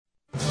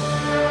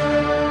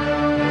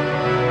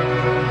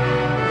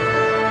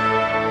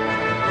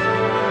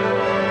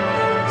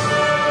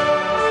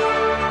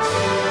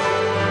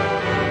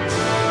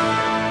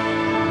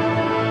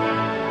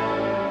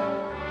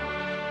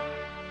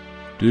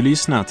Du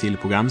lyssnar till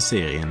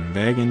programserien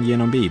Vägen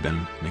genom Bibeln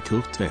med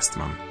Kurt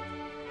Westman.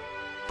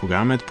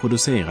 Programmet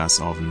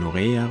produceras av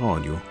Norea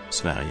Radio,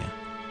 Sverige.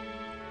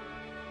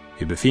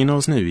 Vi befinner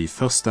oss nu i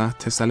första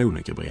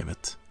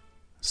Thessalonikerbrevet.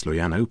 Slå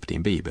gärna upp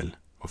din bibel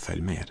och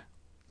följ med.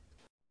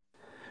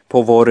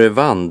 På vår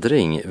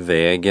vandring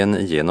Vägen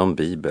genom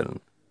Bibeln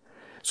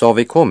så har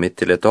vi kommit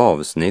till ett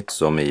avsnitt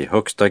som i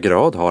högsta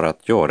grad har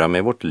att göra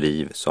med vårt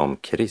liv som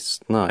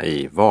kristna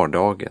i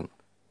vardagen.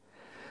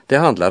 Det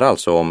handlar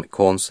alltså om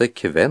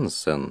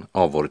konsekvensen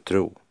av vår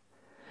tro,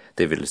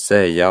 det vill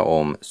säga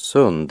om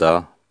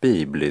sunda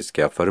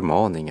bibliska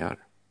förmaningar.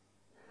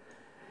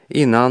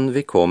 Innan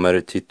vi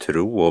kommer till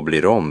tro och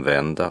blir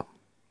omvända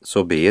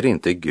så ber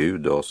inte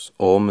Gud oss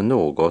om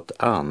något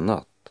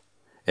annat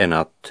än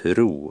att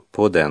tro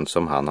på den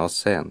som han har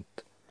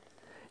sänt,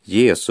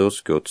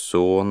 Jesus, Guds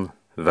son,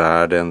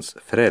 världens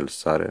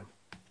frälsare.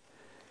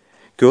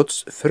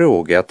 Guds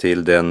fråga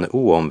till den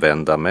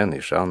oomvända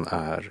människan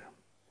är: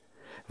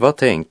 vad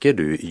tänker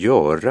du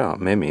göra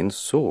med min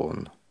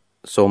son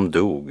som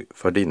dog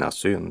för dina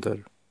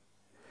synder?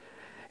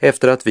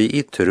 Efter att vi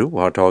i tro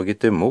har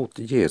tagit emot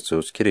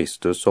Jesus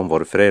Kristus som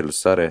vår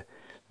frälsare,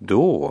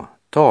 då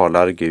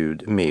talar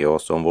Gud med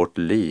oss om vårt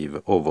liv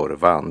och vår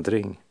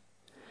vandring.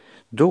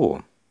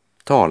 Då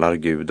talar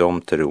Gud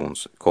om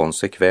trons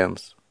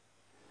konsekvens.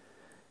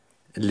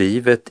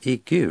 Livet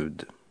i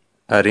Gud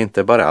är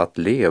inte bara att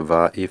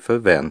leva i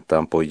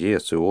förväntan på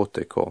Jesu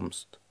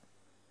återkomst.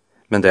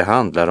 Men det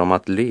handlar om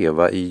att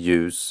leva i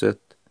ljuset,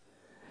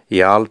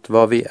 i allt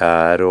vad vi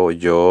är och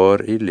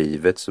gör i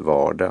livets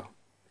vardag,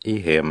 i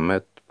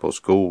hemmet, på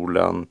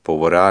skolan, på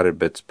vår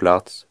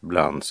arbetsplats,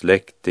 bland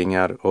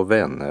släktingar och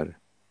vänner.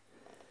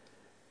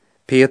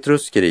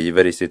 Petrus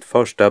skriver i sitt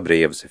första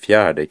brevs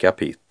 4:e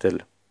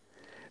kapitel: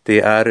 det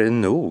är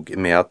nog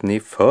med att ni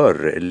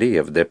förr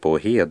levde på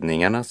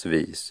hedningarnas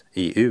vis,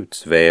 i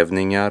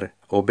utsvävningar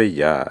och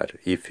begär,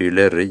 i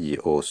fylleri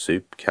och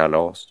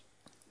supkalas.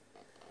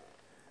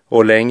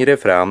 Och längre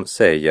fram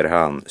säger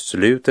han: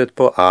 slutet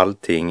på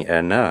allting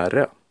är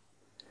nära.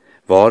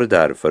 Var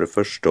därför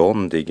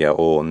förståndiga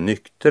och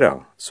nyktra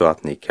så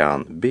att ni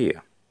kan be.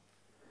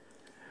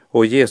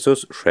 Och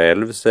Jesus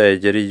själv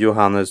säger i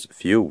Johannes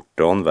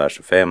 14,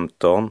 vers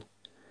 15: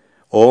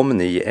 om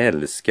ni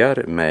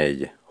älskar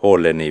mig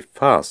håller ni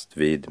fast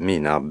vid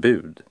mina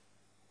bud.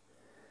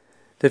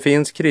 Det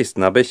finns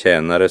kristna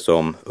bekännare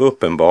som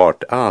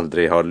uppenbart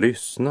aldrig har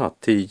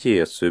lyssnat till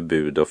Jesu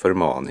bud och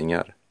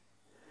förmaningar.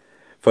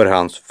 För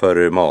hans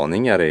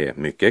förmaningar är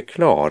mycket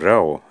klara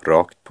och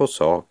rakt på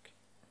sak.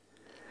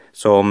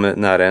 Som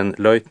när en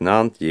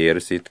löjtnant ger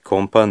sitt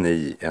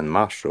kompani en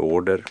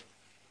marschorder.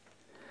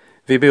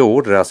 Vi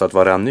beordras att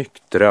vara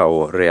nyktra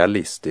och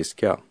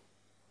realistiska.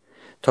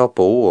 Ta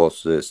på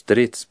oss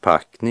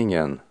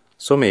stridspackningen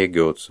som är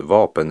Guds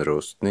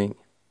vapenrustning.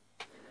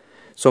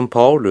 Som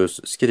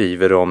Paulus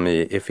skriver om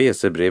i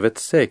Efesierbrevet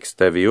 6,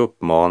 där vi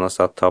uppmanas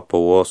att ta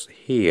på oss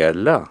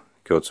hela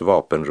Guds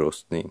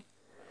vapenrustning,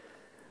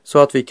 så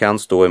att vi kan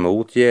stå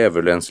emot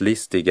djävulens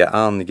listiga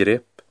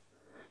angrepp.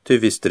 Ty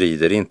vi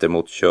strider inte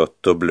mot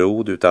kött och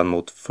blod utan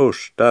mot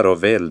furstar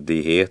och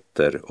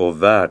väldigheter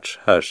och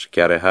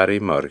världshärskare här i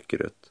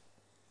mörkret.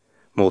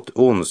 Mot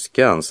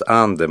ondskans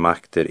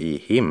andemakter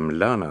i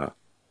himlarna,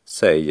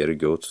 säger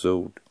Guds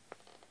ord.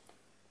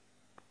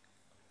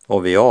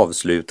 Och vi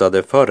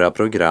avslutade förra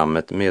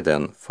programmet med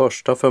den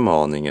första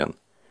förmaningen: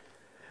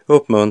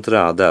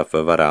 uppmuntra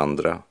därför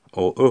varandra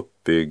och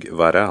uppbygg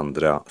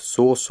varandra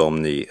så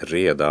som ni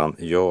redan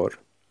gör.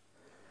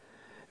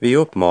 Vi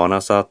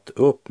uppmanas att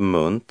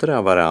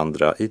uppmuntra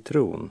varandra i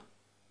tron.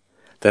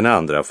 Den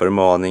andra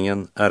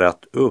förmaningen är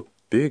att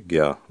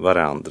uppbygga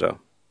varandra.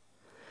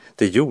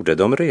 Det gjorde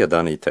de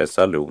redan i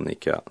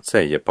Thessalonika,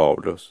 säger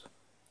Paulus.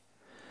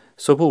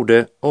 Så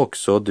borde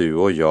också du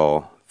och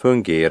jag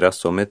fungera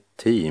som ett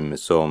team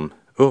som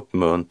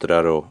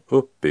uppmuntrar och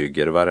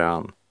uppbygger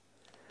varann.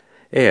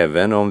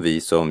 Även om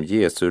vi som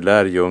Jesu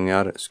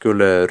lärjungar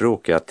skulle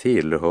råka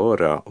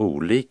tillhöra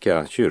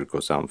olika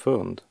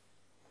kyrkosamfund.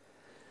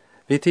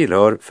 Vi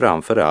tillhör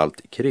framför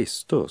allt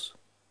Kristus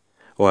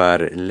och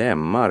är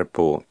lemmar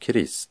på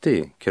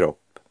Kristi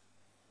kropp.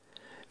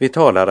 Vi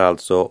talar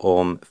alltså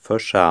om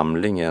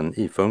församlingen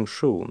i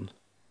funktion.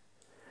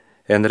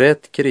 En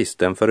rätt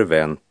kristen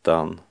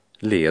förväntan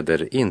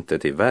leder inte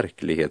till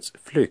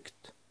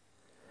verklighetsflykt,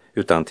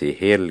 utan till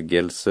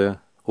helgelse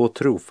och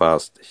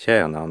trofast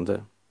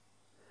tjänande.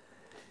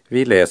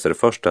 Vi läser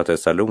första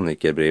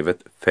Thessalonikerbrevet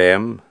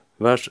 5,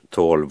 vers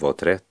 12 och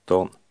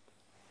 13.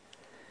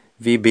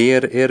 Vi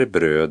ber er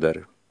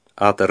bröder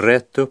att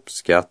rätt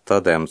uppskatta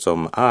dem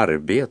som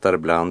arbetar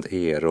bland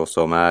er och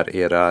som är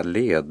era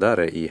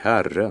ledare i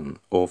Herren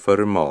och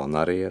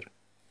förmanar er.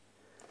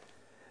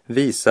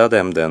 Visa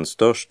dem den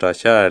största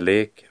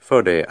kärlek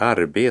för det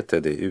arbete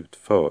de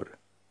utför.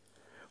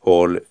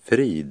 Håll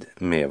frid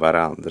med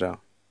varandra.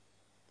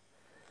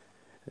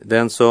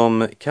 Den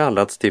som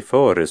kallats till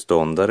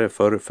föreståndare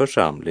för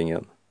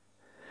församlingen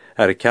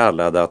är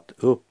kallad att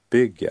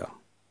uppbygga,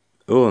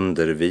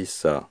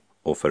 undervisa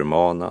och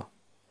förmana.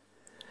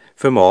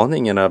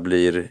 Förmaningarna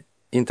blir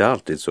inte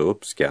alltid så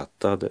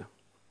uppskattade,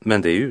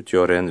 men det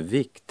utgör en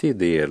viktig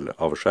del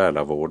av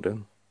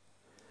själavården.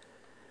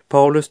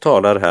 Paulus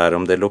talar här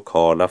om det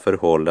lokala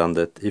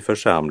förhållandet i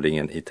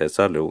församlingen i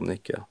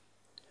Thessalonika.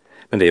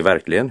 Men det är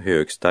verkligen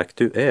högst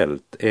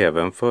aktuellt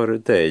även för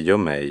dig och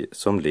mig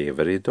som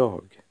lever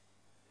idag.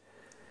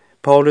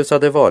 Paulus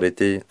hade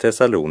varit i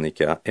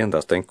Thessalonika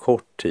endast en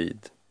kort tid,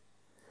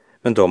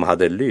 men de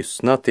hade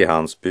lyssnat till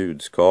hans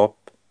budskap,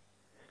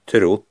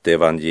 trott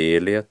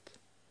evangeliet,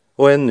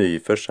 och en ny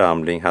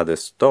församling hade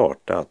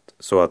startat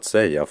så att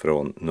säga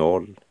från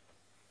noll.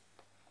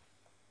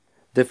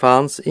 Det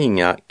fanns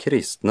inga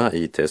kristna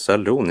i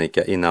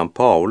Thessalonika innan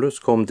Paulus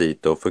kom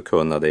dit och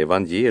förkunnade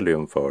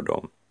evangelium för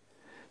dem,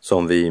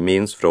 som vi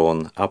minns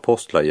från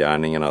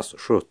Apostlagärningarnas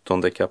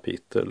 17:e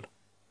kapitel.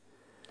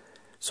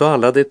 Så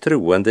alla de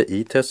troende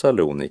i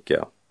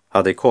Thessalonika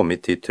hade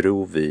kommit till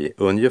tro vid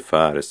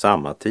ungefär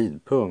samma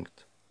tidpunkt.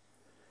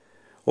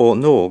 Och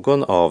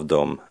någon av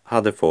dem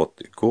hade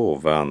fått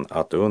gåvan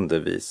att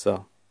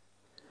undervisa.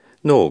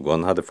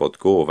 Någon hade fått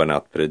gåvan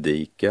att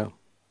predika,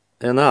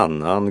 en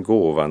annan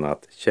gåvan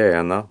att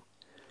tjäna,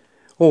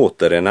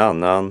 åter en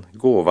annan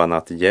gåvan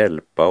att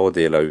hjälpa och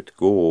dela ut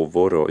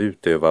gåvor och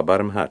utöva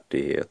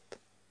barmhärtighet.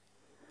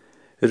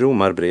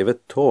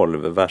 Romarbrevet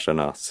 12,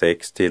 verserna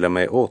 6 till och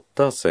med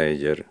 8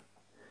 säger: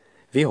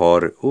 vi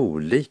har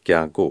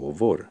olika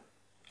gåvor,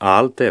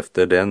 allt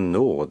efter den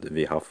nåd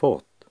vi har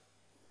fått.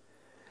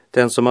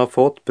 Den som har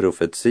fått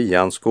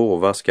profetians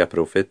gåva ska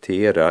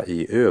profetera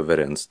i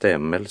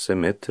överensstämmelse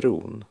med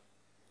tron.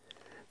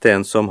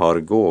 Den som har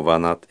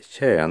gåvan att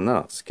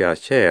tjäna ska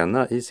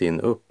tjäna i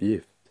sin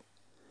uppgift.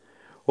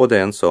 Och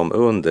den som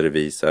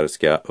undervisar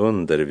ska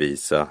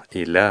undervisa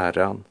i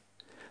läran.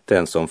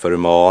 Den som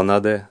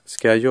förmanade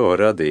ska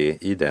göra det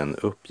i den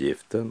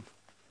uppgiften.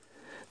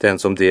 Den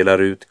som delar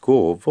ut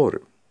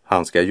gåvor,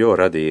 han ska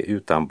göra det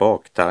utan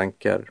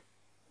baktankar.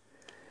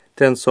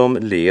 Den som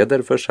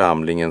leder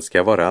församlingen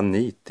ska vara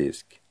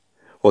nitisk,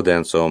 och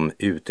den som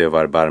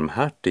utövar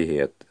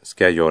barmhärtighet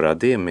ska göra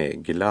det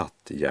med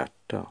glatt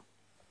hjärta.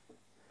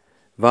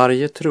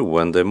 Varje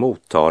troende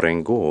mottar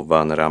en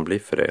gåva när han blir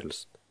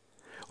frälst,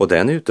 och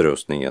den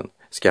utrustningen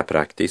ska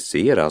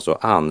praktiseras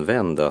och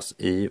användas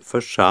i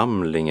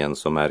församlingen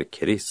som är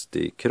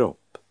Kristi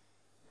kropp.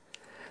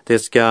 Det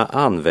ska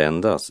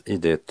användas i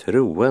det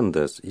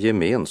troendes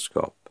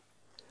gemenskap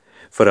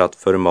för att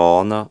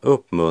förmana,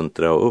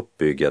 uppmuntra och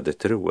uppbygga det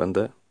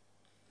troende.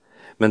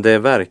 Men det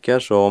verkar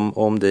som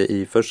om det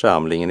i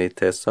församlingen i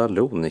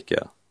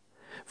Thessalonika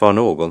var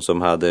någon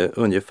som hade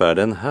ungefär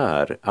den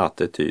här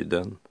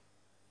attityden.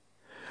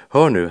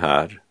 Hör nu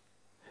här,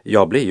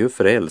 jag blev ju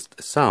frälst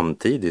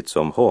samtidigt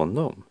som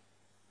honom.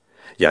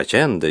 Jag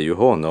kände ju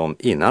honom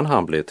innan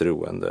han blev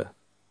troende.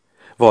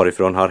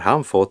 Varifrån har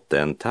han fått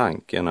den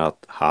tanken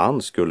att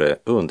han skulle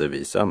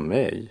undervisa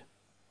mig?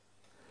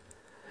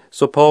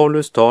 Så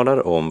Paulus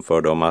talar om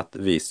för dem att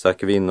vissa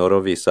kvinnor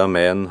och vissa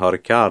män har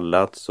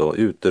kallats och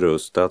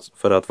utrustats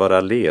för att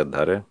vara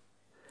ledare.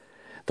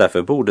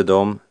 Därför borde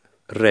de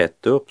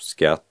rätt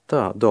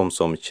uppskatta de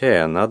som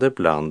tjänade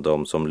bland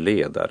dem som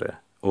ledare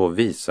och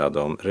visa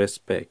dem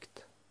respekt.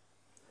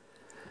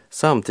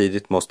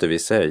 Samtidigt måste vi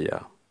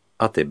säga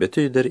att det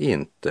betyder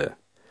inte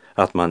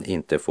att man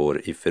inte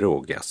får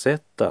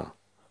ifrågasätta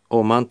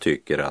om man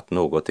tycker att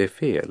något är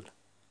fel.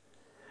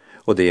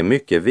 Och det är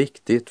mycket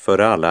viktigt för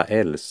alla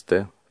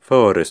äldste,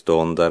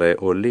 föreståndare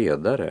och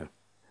ledare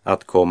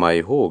att komma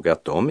ihåg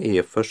att de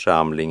är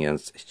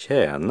församlingens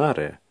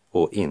tjänare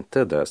och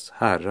inte dess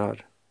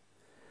herrar.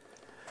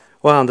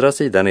 Å andra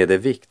sidan är det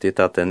viktigt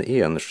att den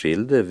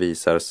enskilde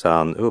visar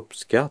sann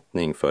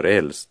uppskattning för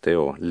äldste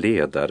och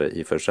ledare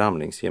i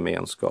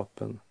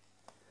församlingsgemenskapen.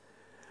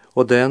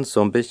 Och den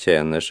som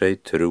bekänner sig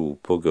tro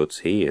på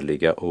Guds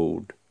heliga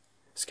ord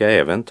ska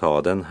även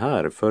ta den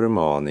här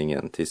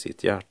förmaningen till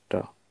sitt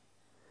hjärta.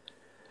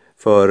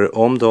 För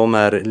om de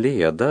är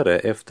ledare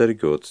efter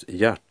Guds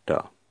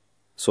hjärta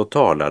så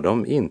talar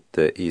de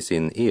inte i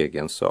sin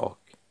egen sak,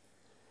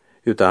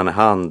 utan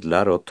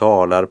handlar och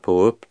talar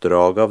på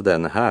uppdrag av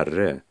den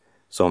Herre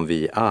som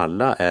vi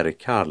alla är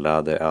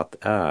kallade att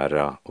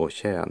ära och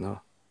tjäna.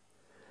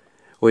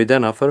 Och i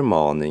denna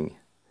förmaning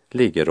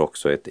ligger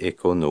också ett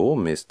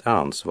ekonomiskt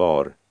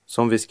ansvar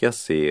som vi ska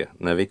se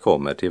när vi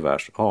kommer till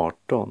vers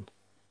 18.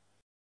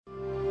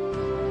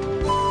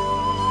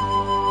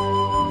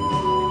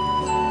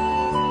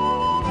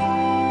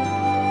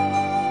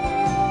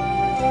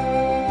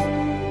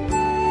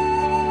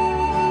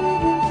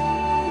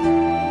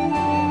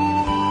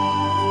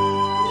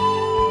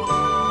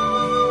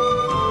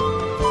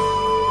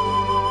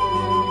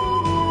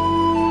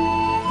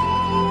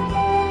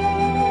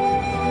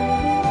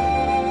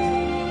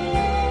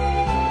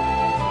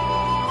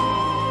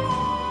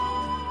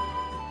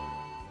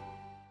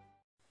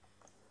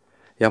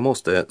 Jag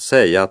måste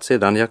säga att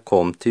sedan jag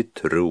kom till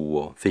tro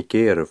och fick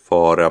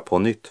erfara på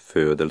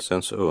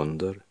nyttfödelsens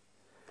under,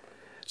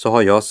 så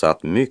har jag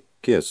satt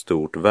mycket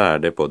stort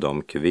värde på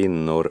de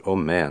kvinnor och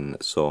män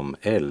som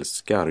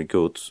älskar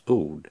Guds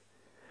ord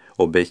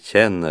och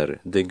bekänner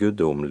det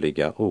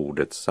gudomliga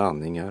ordets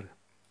sanningar.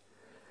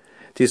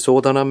 Till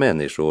sådana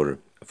människor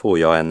får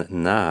jag en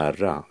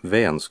nära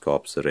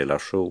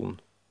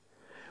vänskapsrelation,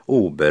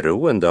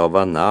 oberoende av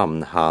vad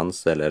namn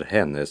hans eller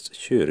hennes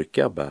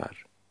kyrka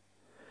bär.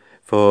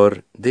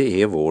 För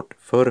det är vårt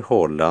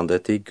förhållande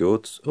till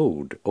Guds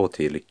ord och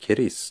till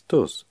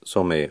Kristus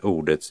som är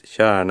ordets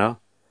kärna,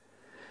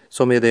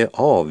 som är det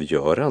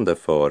avgörande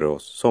för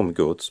oss som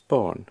Guds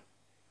barn.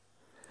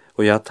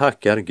 Och jag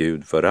tackar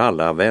Gud för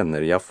alla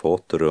vänner jag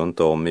fått runt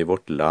om i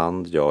vårt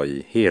land, ja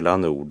i hela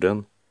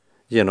Norden,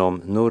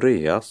 genom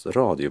Noreas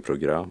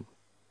radioprogram.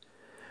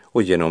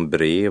 Och genom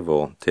brev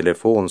och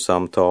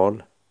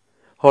telefonsamtal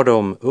har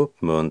de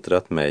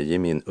uppmuntrat mig i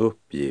min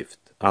uppgift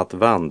att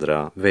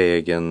vandra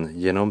vägen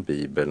genom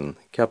Bibeln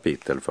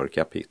kapitel för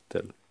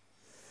kapitel.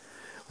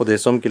 Och det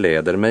som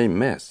gläder mig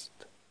mest,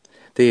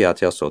 det är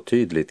att jag så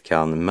tydligt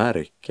kan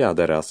märka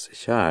deras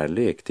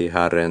kärlek till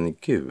Herren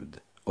Gud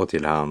och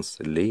till hans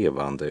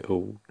levande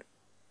ord.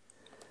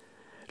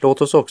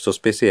 Låt oss också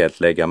speciellt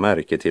lägga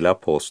märke till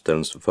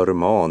apostelns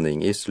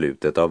förmaning i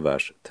slutet av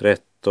vers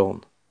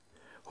 13.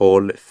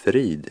 Håll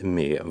frid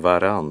med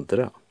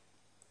varandra.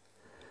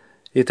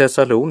 I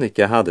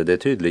Thessalonika hade det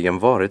tydligen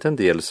varit en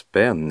del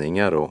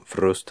spänningar och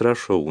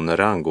frustrationer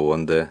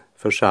angående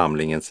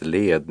församlingens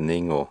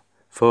ledning och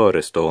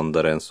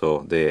föreståndarens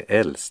och de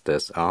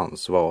äldstes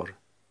ansvar.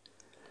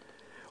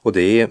 Och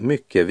det är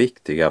mycket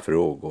viktiga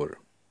frågor,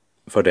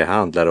 för det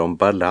handlar om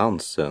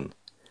balansen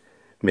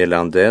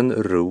mellan den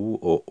ro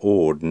och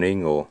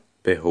ordning och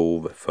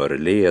behov för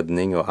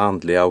ledning och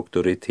andlig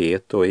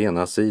auktoritet å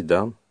ena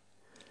sidan,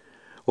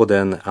 och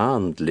den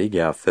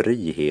andliga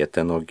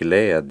friheten och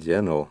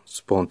glädjen och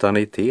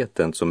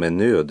spontaniteten som är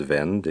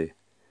nödvändig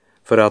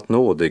för att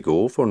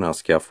nådegåvorna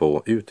ska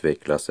få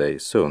utveckla sig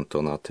sunt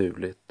och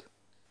naturligt.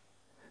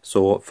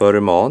 Så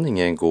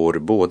förmaningen går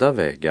båda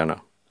vägarna,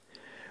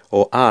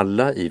 och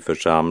alla i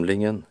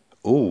församlingen,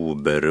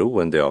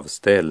 oberoende av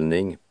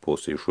ställning,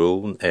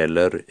 position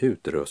eller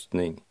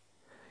utrustning,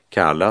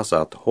 kallas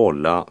att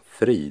hålla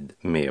frid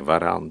med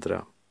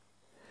varandra.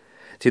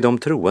 Till de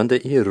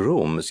troende i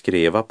Rom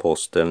skrev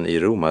aposteln i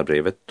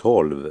Romarbrevet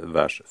 12,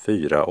 vers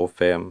 4 och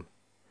 5.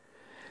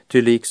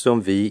 Ty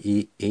liksom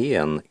vi i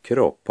en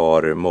kropp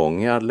har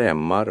många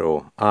lemmar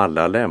och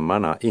alla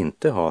lemmarna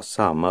inte har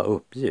samma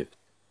uppgift,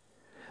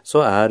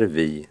 så är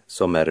vi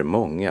som är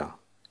många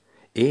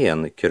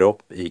en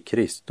kropp i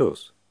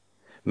Kristus,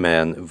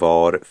 men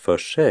var för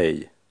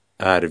sig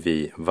är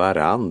vi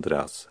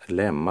varandras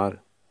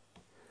lemmar.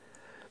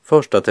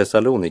 Första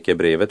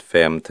Thessalonikerbrevet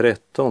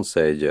 5:13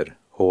 säger: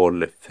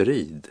 håll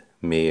frid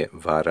med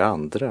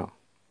varandra.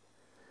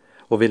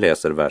 Och vi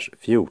läser vers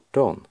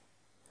 14.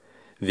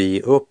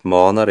 Vi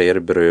uppmanar er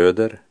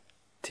bröder,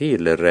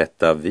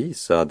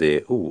 tillrättavisa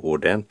det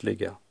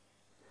oordentliga,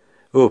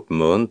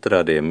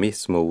 uppmuntra det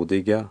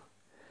missmodiga,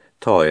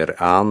 ta er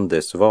an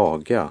det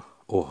svaga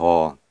och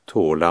ha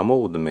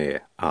tålamod med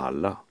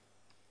alla.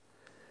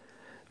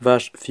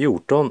 Vers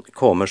 14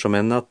 kommer som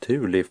en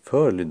naturlig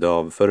följd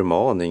av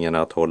förmaningen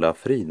att hålla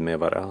frid med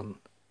varann.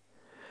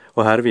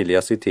 Och här vill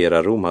jag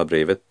citera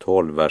Romarbrevet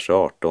 12, vers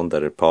 18,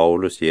 där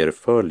Paulus ger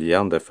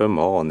följande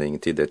förmaning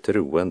till de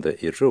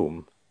troende i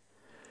Rom.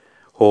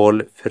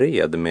 Håll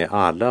fred med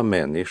alla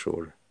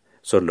människor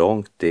så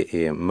långt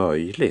det är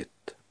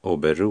möjligt och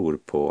beror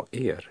på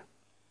er.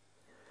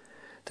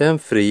 Den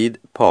frid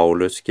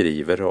Paulus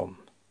skriver om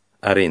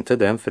är inte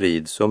den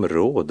frid som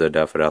råder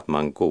därför att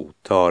man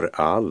godtar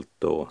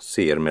allt och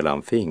ser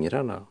mellan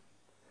fingrarna.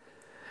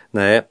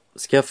 Nej,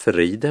 ska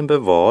friden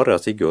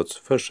bevaras i Guds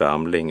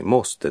församling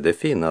måste det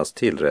finnas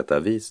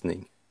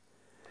tillrättavisning.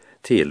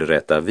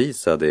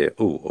 Tillrättavisa det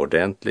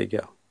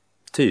oordentliga.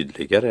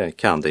 Tydligare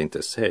kan det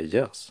inte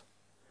sägas.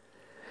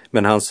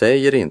 Men han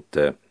säger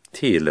inte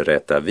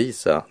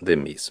tillrättavisa det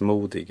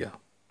missmodiga,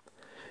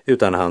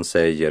 utan han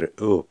säger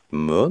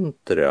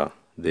uppmuntra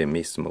det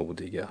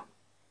missmodiga.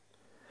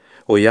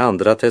 Och i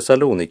andra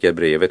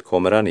Thessalonikerbrevet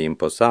kommer han in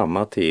på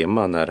samma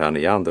tema när han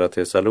i andra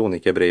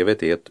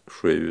Thessalonikerbrevet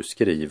 1:7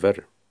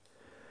 skriver: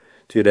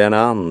 ty den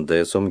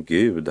ande som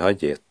Gud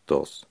har gett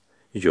oss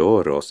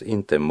gör oss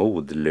inte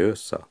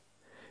modlösa,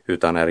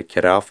 utan är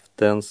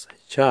kraftens,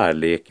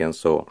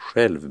 kärlekens och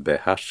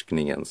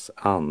självbehärskningens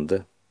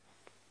ande.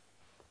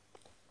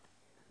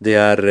 Det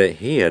är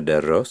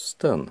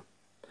herderösten,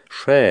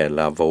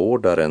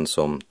 själavårdaren,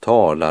 som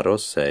talar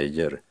och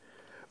säger: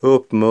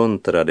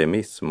 uppmuntra det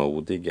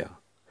missmodiga,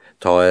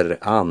 ta er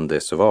an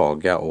det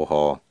svaga och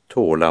ha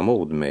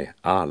tålamod med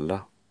alla.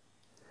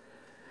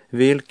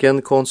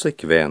 Vilken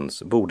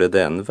konsekvens borde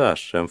den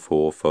versen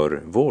få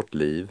för vårt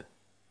liv,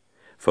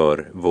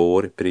 för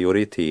vår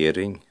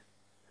prioritering,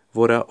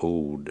 våra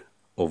ord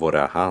och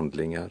våra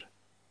handlingar?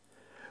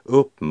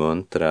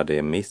 Uppmuntra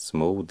det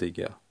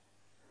missmodiga,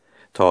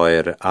 ta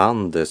er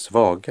an det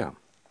svaga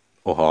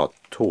och ha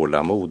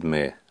tålamod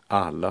med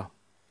alla.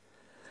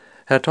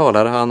 Här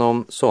talar han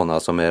om sådana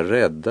som är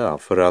rädda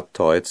för att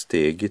ta ett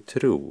steg i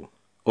tro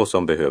och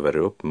som behöver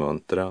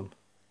uppmuntran.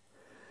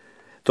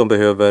 De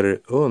behöver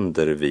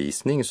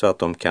undervisning så att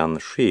de kan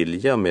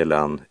skilja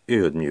mellan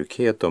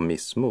ödmjukhet och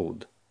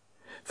missmod.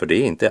 För det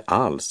är inte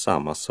alls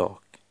samma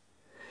sak.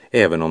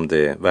 även om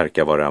det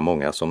verkar vara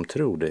många som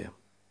tror det.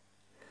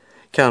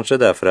 Kanske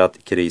därför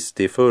att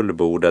Kristi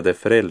fullbordade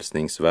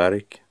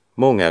frälsningsverk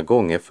många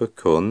gånger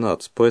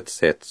förkunnats på ett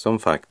sätt som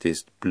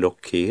faktiskt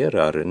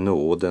blockerar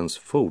nådens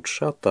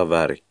fortsatta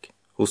verk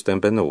hos den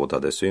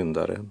benådade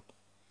syndaren.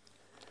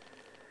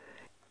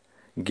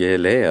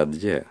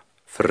 Glädje,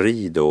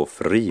 frid och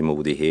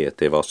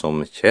frimodighet är vad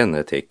som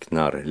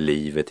kännetecknar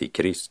livet i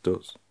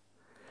Kristus.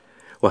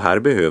 Och här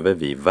behöver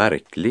vi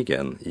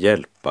verkligen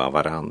hjälpa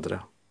varandra.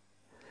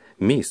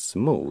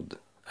 Missmod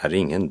är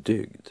ingen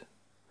dygd.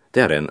 Det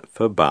är en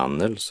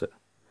förbannelse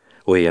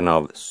och en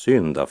av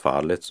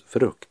syndafallets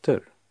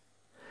frukter.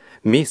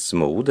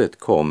 Missmodet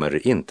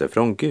kommer inte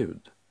från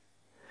Gud.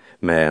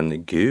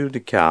 Men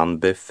Gud kan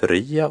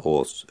befria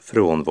oss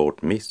från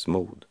vårt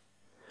missmod.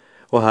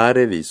 Och här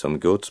är vi som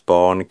Guds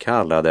barn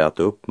kallade att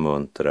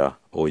uppmuntra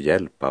och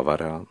hjälpa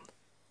varann.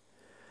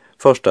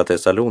 Första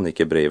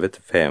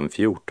Thessalonikerbrevet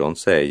 5:14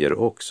 säger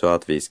också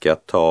att vi ska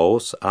ta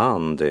oss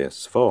an det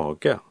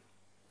svaga.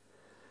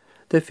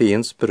 Det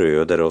finns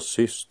bröder och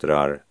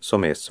systrar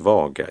som är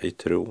svaga i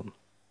tron.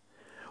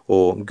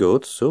 Och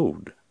Guds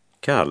ord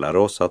kallar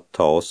oss att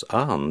ta oss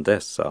an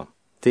dessa.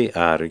 Det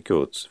är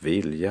Guds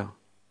vilja.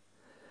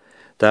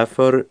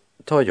 Därför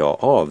tar jag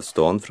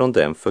avstånd från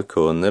den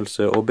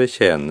förkunnelse och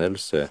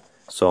bekännelse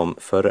som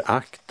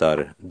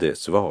föraktar det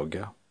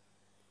svaga.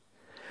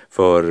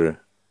 För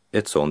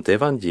ett sådant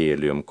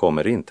evangelium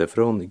kommer inte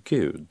från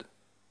Gud,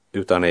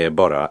 utan är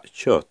bara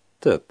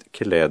köttet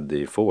klädd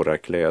i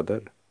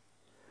fårakläder.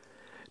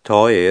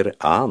 Ta er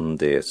an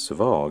det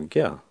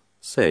svaga,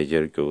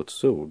 säger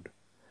Guds ord,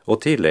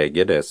 och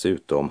tillägger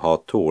dessutom ha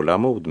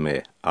tålamod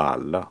med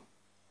alla.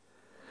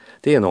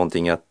 Det är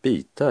någonting att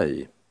bita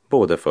i,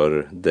 både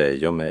för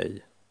dig och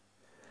mig.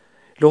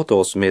 Låt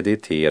oss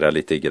meditera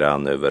lite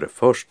grann över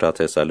första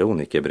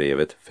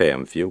Thessalonikerbrevet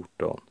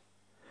 5:14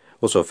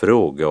 och så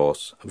fråga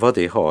oss vad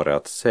det har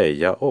att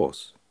säga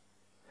oss.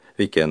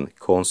 Vilken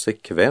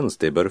konsekvens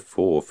det bör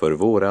få för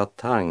våra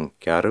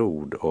tankar,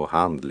 ord och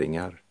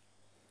handlingar.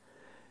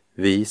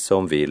 Vi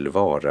som vill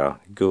vara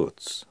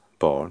Guds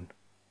barn.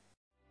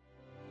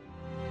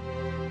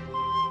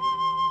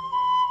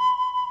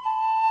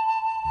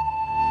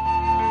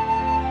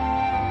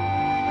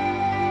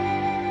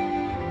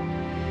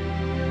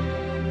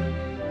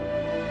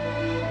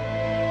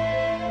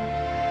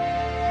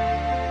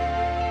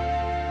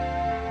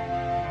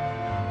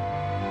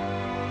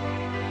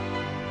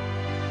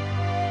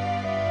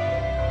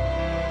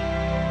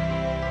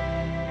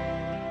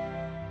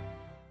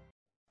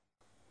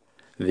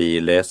 Vi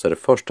läser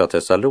första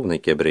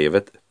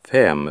Thessalonikerbrevet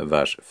 5,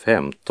 vers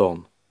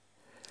 15.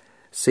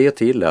 Se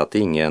till att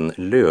ingen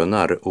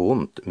lönar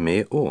ont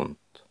med ont.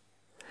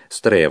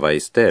 Sträva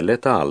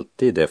istället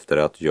alltid efter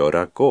att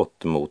göra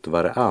gott mot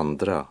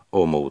varandra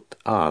och mot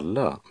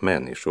alla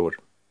människor.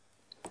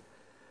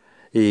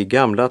 I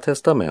Gamla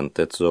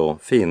testamentet så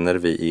finner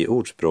vi i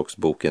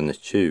Ordspråksboken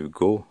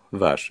 20,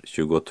 vers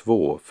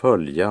 22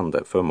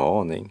 följande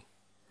förmaning.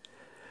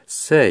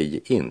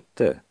 Säg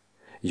inte,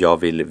 jag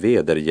vill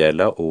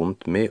vedergälla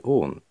ont med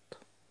ont.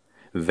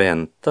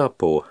 Vänta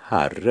på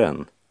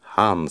Herren,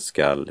 han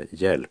skall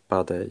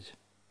hjälpa dig.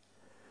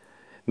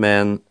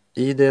 Men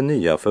i det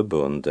nya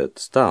förbundet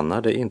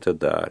stannar det inte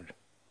där,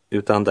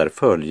 utan där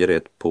följer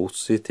ett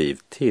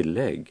positivt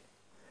tillägg.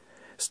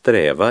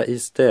 Sträva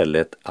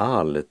istället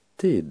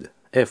alltid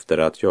efter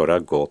att göra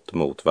gott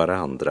mot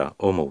varandra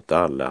och mot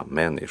alla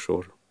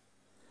människor.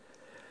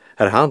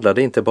 Här handlar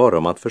det inte bara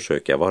om att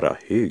försöka vara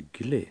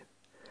hygglig,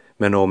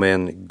 men om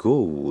en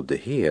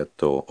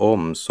godhet och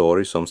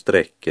omsorg som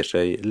sträcker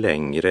sig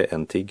längre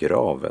än till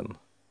graven.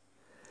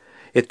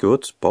 Ett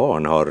Guds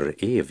barn har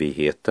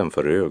evigheten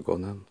för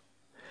ögonen,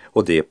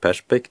 och det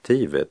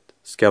perspektivet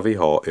ska vi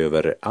ha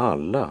över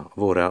alla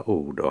våra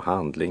ord och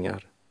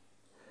handlingar.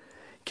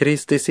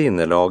 Kristi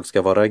sinnelag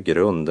ska vara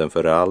grunden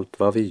för allt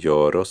vad vi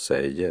gör och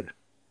säger.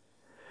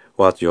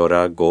 Och att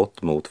göra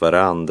gott mot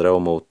varandra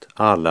och mot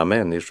alla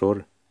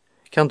människor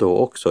kan då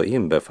också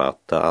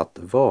inbefatta att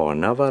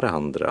varna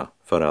varandra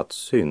för att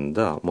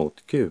synda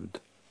mot Gud.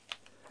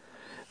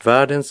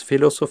 Världens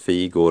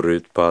filosofi går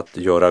ut på att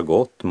göra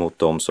gott mot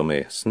dem som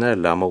är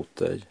snälla mot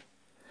dig.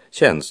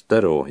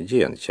 Tjänster och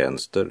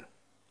gentjänster.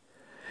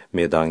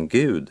 Medan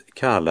Gud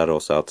kallar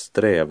oss att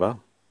sträva.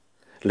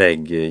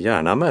 Lägg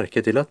gärna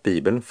märke till att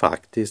Bibeln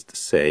faktiskt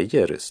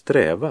säger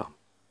sträva.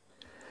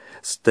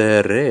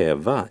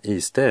 Sträva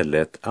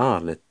istället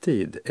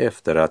alltid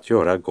efter att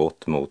göra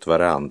gott mot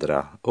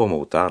varandra och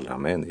mot alla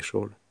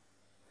människor.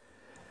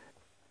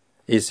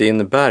 I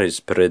sin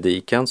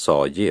bergspredikan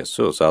sa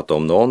Jesus att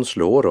om någon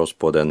slår oss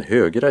på den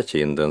högra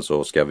kinden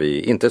så ska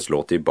vi inte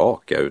slå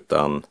tillbaka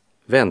utan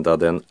vända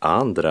den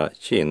andra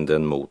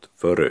kinden mot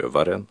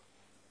förövaren.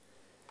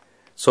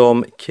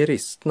 Som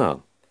kristna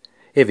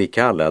är vi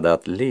kallade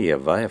att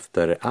leva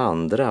efter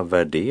andra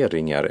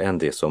värderingar än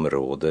det som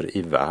råder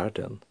i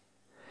världen.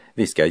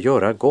 Vi ska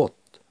göra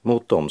gott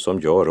mot dem som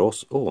gör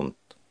oss ont.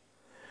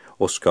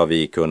 Och ska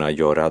vi kunna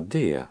göra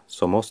det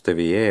så måste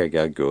vi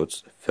äga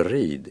Guds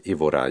frid i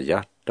våra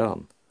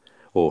hjärtan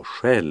och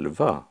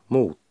själva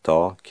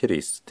motta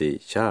Kristi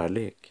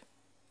kärlek.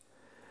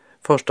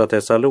 Första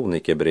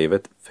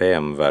Thessalonikerbrevet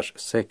 5, vers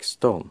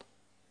 16.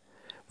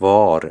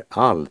 Var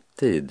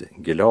alltid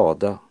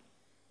glada.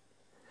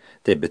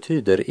 Det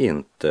betyder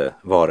inte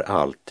var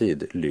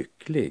alltid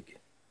lycklig.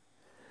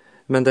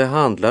 Men det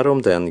handlar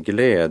om den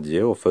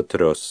glädje och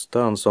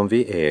förtröstan som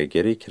vi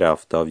äger i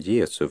kraft av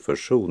Jesu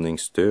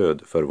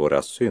försoningsstöd för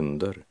våra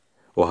synder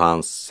och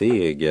hans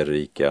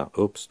segerrika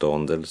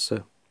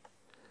uppståndelse.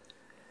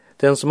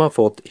 Den som har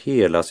fått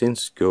hela sin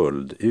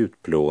skuld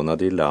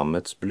utplånad i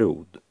Lammets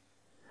blod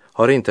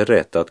har inte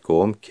rätt att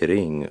gå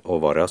omkring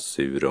och vara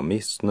sur och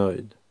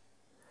missnöjd.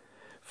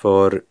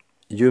 För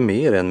ju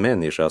mer en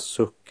människa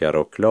suckar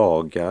och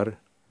klagar,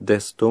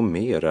 desto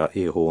mera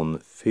är hon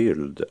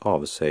fylld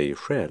av sig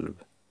själv.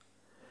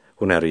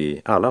 Hon är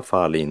i alla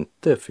fall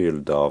inte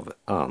fylld av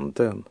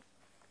anden.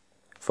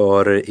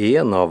 För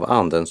en av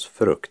andens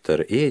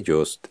frukter är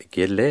just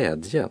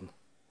glädjen.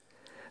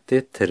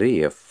 De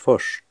 3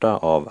 första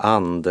av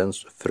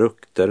andens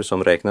frukter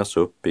som räknas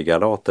upp i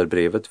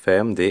Galaterbrevet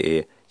 5, det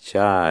är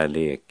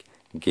kärlek,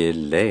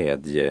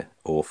 glädje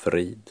och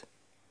frid.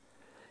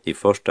 I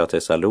första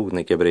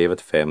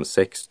Thessalonikerbrevet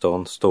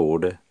 5:16 står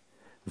det: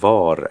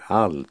 var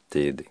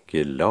alltid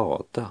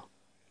glada.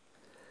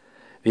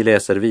 Vi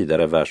läser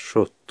vidare vers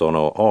 17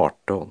 och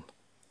 18.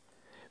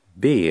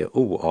 Be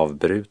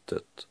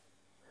oavbrutet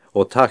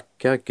och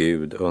tacka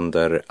Gud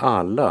under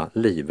alla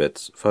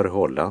livets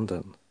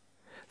förhållanden.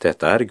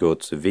 Detta är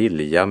Guds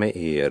vilja med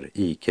er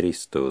i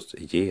Kristus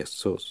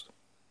Jesus.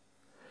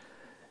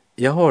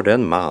 Jag hörde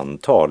en man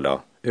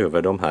tala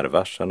över de här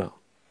verserna.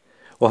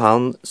 Och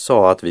han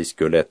sa att vi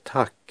skulle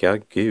tacka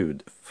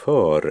Gud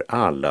för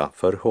alla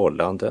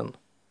förhållanden.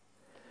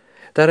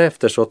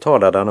 Därefter så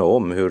talade han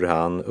om hur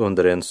han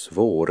under en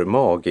svår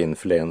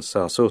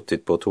maginfluensa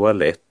suttit på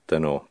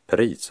toaletten och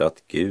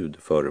prisat Gud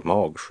för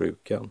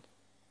magsjukan.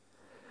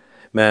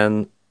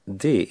 Men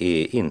det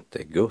är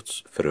inte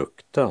Guds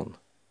fruktan,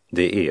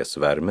 det är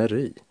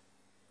svärmeri.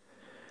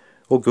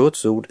 Och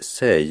Guds ord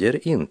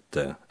säger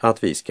inte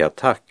att vi ska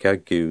tacka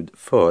Gud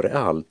för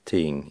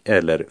allting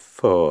eller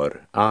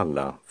för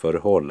alla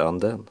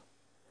förhållanden.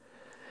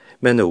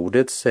 Men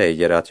ordet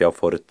säger att jag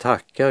får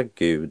tacka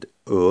Gud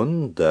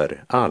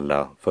under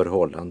alla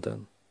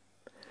förhållanden.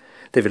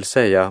 Det vill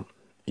säga,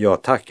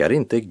 jag tackar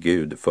inte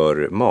Gud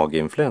för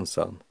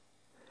maginfluensan.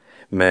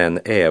 Men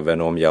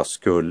även om jag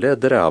skulle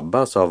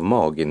drabbas av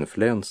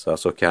maginfluensa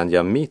så kan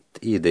jag mitt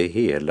i det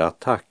hela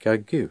tacka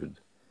Gud.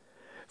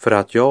 För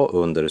att jag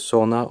under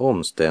sådana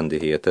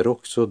omständigheter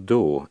också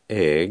då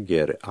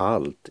äger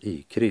allt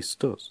i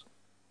Kristus.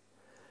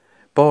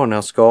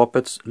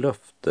 Barnaskapets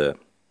löfte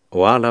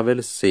och alla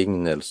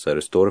välsignelser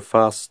står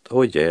fast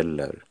och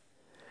gäller,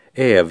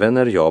 även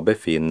när jag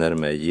befinner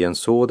mig i en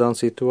sådan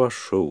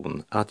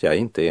situation att jag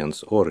inte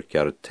ens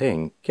orkar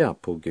tänka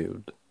på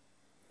Gud.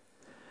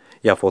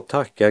 Jag får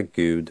tacka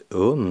Gud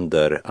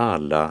under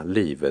alla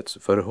livets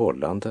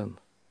förhållanden.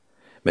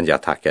 Men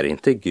jag tackar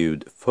inte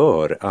Gud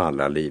för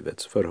alla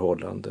livets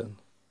förhållanden.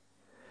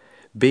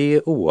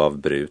 Be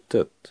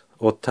oavbrutet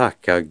och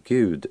tacka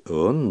Gud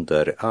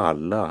under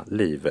alla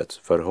livets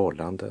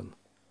förhållanden.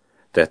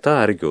 Detta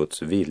är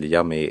Guds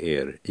vilja med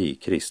er i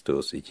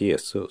Kristus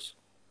Jesus.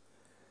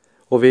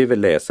 Och vi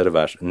läser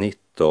vers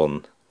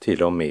 19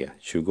 till och med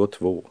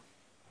 22.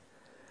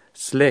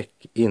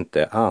 Släck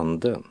inte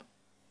anden.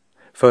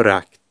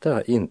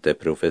 Förakta inte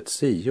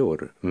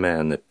profetior,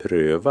 men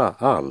pröva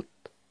allt.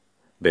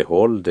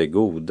 Behåll det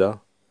goda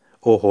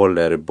och håll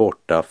er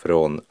borta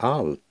från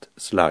allt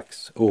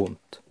slags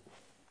ont.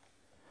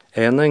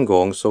 Än en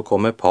gång så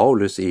kommer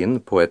Paulus in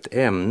på ett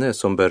ämne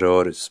som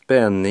berör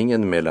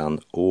spänningen mellan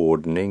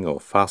ordning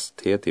och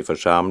fasthet i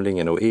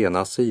församlingen å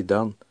ena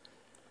sidan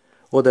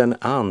och den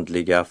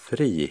andliga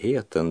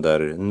friheten där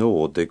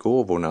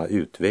nådegåvorna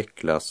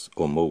utvecklas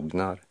och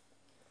mognar.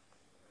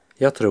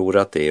 Jag tror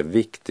att det är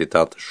viktigt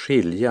att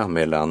skilja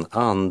mellan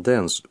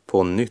andens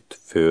på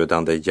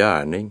nyttfödande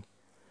gärning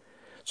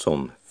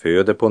som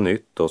föder på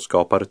nytt och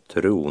skapar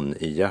tron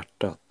i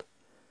hjärtat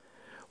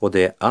och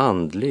det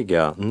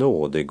andliga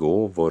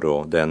nådegåvor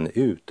och den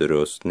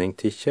utrustning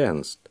till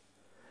tjänst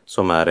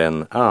som är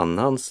en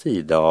annan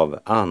sida av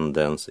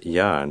andens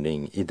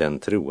gärning i den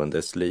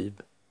troendes liv.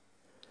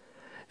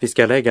 Vi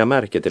ska lägga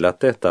märke till att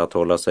detta att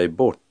hålla sig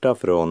borta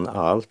från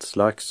allt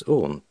slags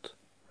ont,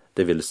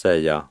 det vill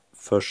säga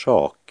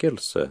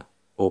försakelse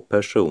och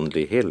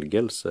personlig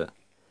helgelse,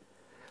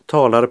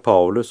 talar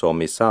Paulus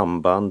om i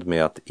samband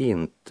med att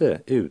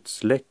inte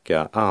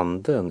utsläcka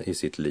anden i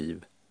sitt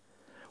liv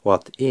och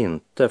att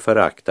inte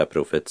förakta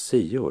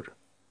profetior.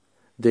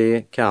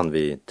 Det kan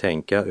vi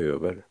tänka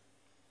över.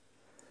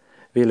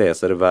 Vi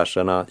läser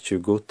verserna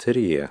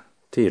 23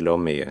 till och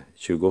med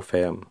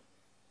 25.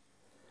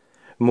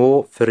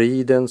 Må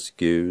fridens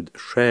Gud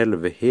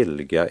själv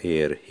helga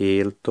er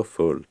helt och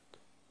fullt,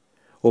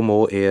 och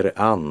må er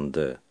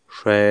ande,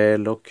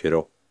 själ och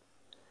kropp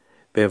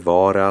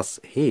bevaras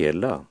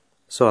hela,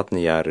 så att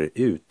ni är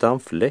utan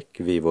fläck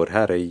vid vår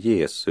Herre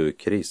Jesu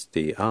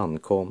Kristi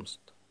ankomst.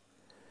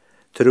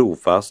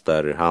 Trofast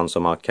är han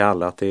som har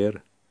kallat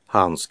er,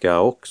 han ska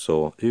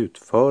också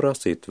utföra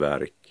sitt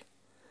verk.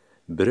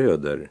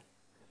 Bröder,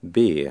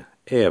 be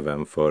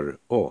även för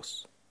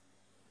oss.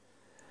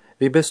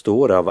 Vi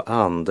består av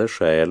ande,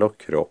 själ och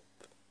kropp.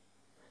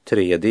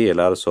 3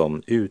 delar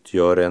som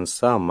utgör en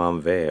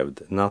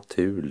sammanvävd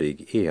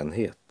naturlig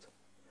enhet.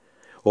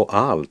 Och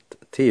allt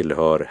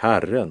tillhör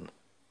Herren.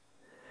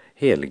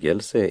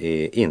 Helgelse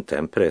är inte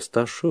en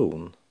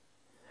prestation,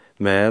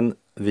 men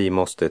vi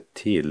måste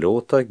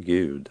tillåta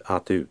Gud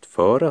att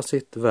utföra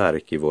sitt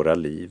verk i våra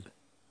liv.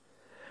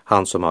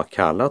 Han som har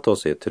kallat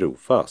oss är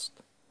trofast.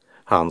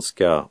 Han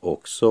ska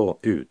också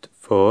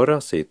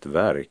utföra sitt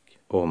verk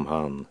om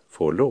han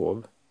får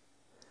lov.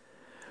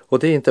 Och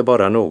det är inte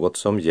bara något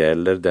som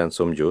gäller den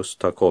som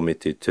just har kommit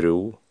till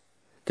tro.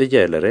 Det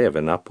gäller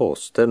även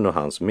aposteln och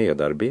hans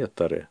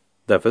medarbetare.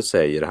 Därför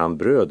säger han,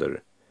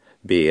 bröder,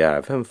 be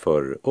även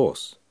för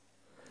oss.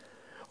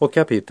 Och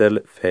kapitel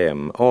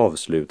 5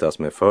 avslutas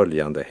med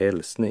följande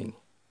hälsning.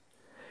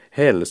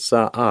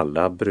 Hälsa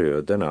alla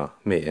bröderna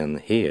med en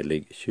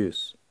helig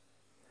kyss.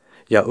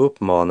 Jag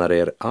uppmanar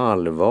er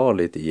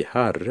allvarligt i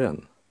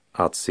Herren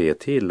att se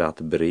till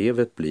att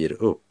brevet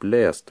blir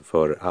uppläst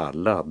för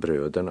alla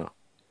bröderna.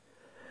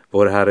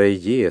 Vår Herre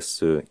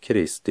Jesu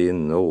Kristi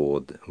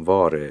nåd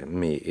vare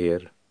med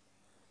er.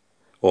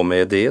 Och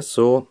med det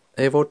så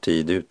är vår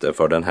tid ute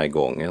för den här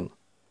gången.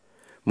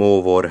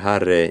 Må vår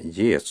Herre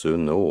Jesu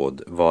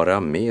nåd vara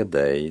med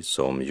dig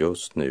som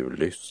just nu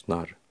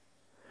lyssnar.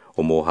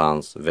 Och må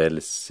hans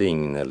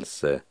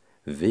välsignelse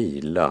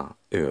vila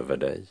över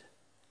dig.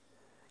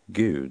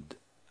 Gud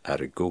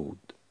är god.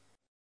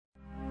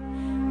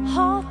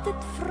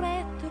 Hatet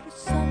fräter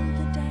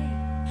sönder dig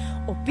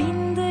och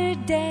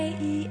binder dig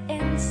i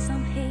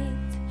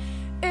ensamhet.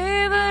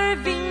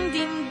 Övervinn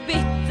din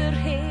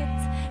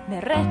bitterhet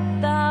med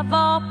rätta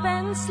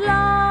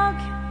vapenslag.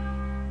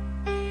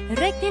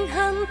 Räck din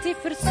hand till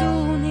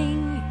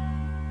försoning.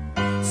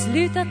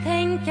 Sluta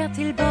tänka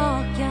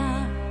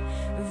tillbaka.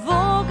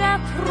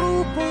 Våga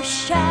tro på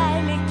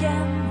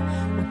kärleken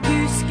och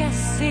du ska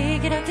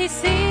segra till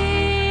sist.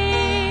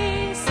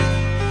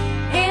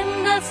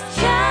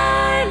 Endast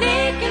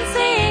kärleken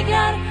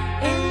segrar.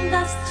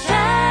 Endast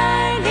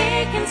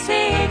kärleken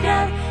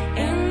segrar.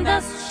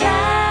 Endast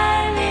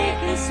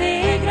kärleken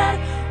segrar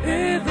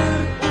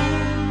över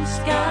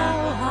ondska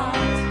och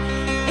hat.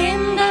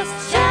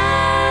 Endast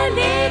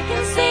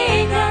kärleken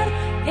segrar.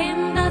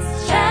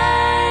 Endast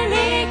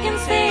kärleken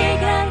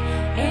segrar.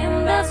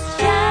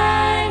 Endast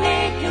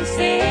kärleken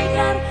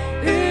segrar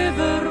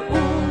över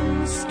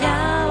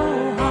ondska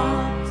och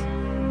hat.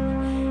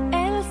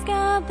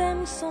 Älska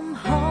den som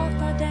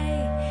hatar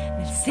dig.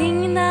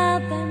 Välsigna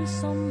den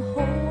som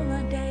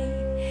hånar dig.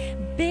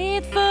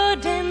 Bed för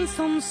den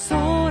som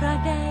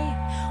sårar dig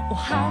och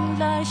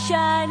handlar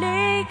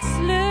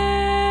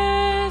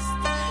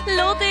kärlekslöst.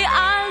 Låt dig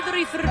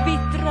aldrig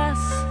förbittras.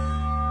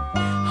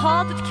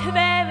 Hatet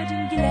kväver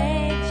din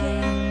glädje.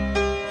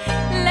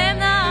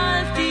 Lämna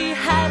allt i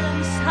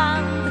Herrens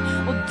hand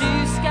och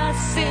du ska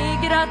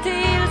segra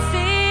till